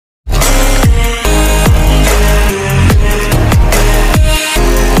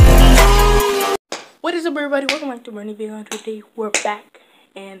everybody? Welcome back to a brand new video. Today we're back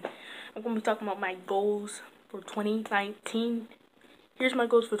and I'm going to be talking about my goals for 2019. Here's my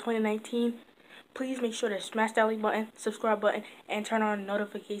goals for 2019. Please make sure to smash that like button, subscribe button, and turn on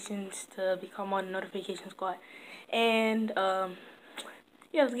notifications to become on the notification squad. And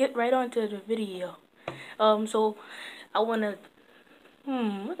yeah, let's get right on to the video. So I want to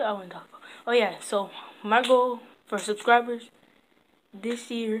what do I want to talk about? Oh yeah, so my goal for subscribers this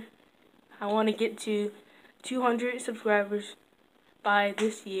year, I want to get to 200 subscribers by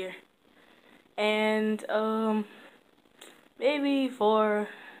this year. And maybe for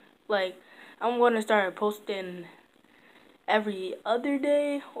like, I'm going to start posting every other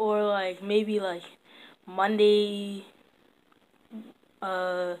day, or like maybe like Monday,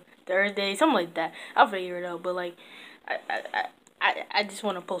 Thursday, something like that. I'll figure it out. But like, I just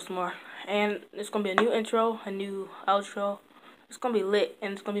want to post more. And it's gonna be a new intro, a new outro. It's gonna be lit,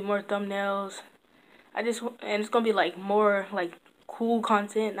 and it's gonna be more thumbnails. And it's gonna be like more like cool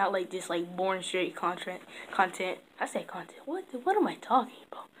content, not like just like boring straight content. I say content. What am I talking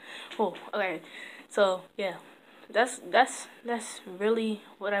about? Oh, okay. So yeah, that's really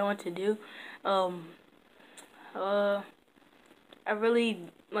what I want to do. I really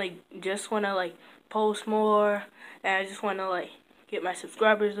like just wanna like post more, and I just wanna like get my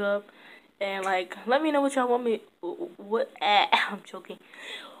subscribers up, and like let me know what y'all want me. I'm joking.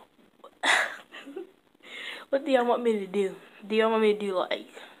 What do y'all want me to do? Do y'all want me to do like,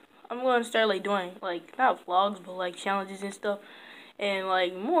 I'm gonna start like doing like not vlogs but like challenges and stuff, and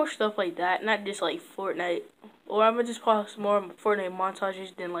like more stuff like that, not just like Fortnite. Or I'm gonna just post more Fortnite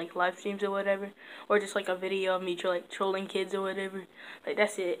montages than like live streams or whatever, or just like a video of me trolling kids or whatever. Like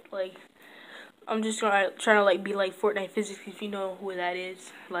that's it. Like I'm just trying to like be like Fortnite physics, if you know who that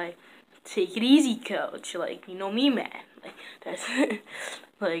is. Like, take it easy, coach. Like, you know me, man. Like that's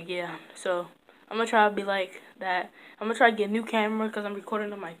like, yeah. So I'm gonna try to be like that. I'm gonna try to get a new camera because I'm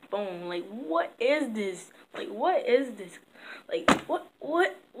recording on my phone. Like, what is this? Like, what is this? Like, what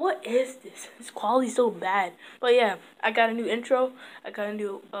is this? This quality's so bad. But yeah, I got a new intro. I got a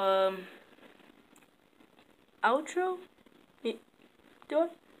new outro. Do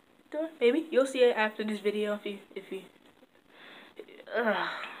it. Maybe you'll see it after this video if you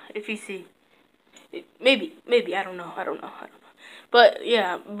see it. Maybe I don't know. But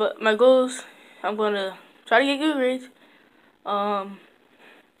yeah, but my goals, I'm gonna try to get good grades.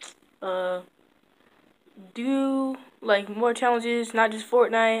 Do like more challenges, not just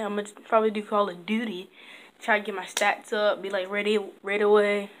Fortnite. I'm gonna probably do Call of Duty. Try to get my stats up, be like ready right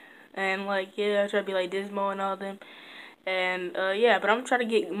away, and like yeah, I try to be like Dismo and all them. And yeah, but I'm trying to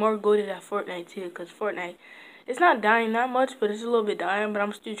get more good at Fortnite too, cause Fortnite, it's not dying that much, but it's a little bit dying. But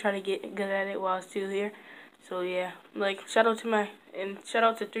I'm still trying to get good at it while I'm still here. So yeah, like shout out to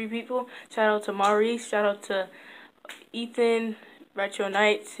 3 people. Shout out to Maurice. Shout out to Ethan. Retro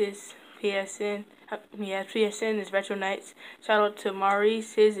Knights, his PSN. Yeah, PSN is Retro Knights. Shout out to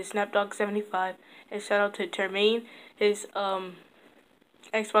Maurice, his is Snapdog75. And shout out to Termaine, his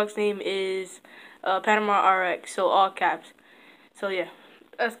Xbox name is Panama RX, so all caps. So yeah,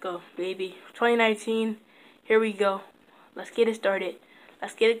 let's go, baby. 2019, here we go. Let's get it started.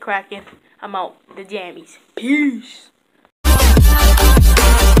 Let's get it cracking. I'm out. The jammies. Peace.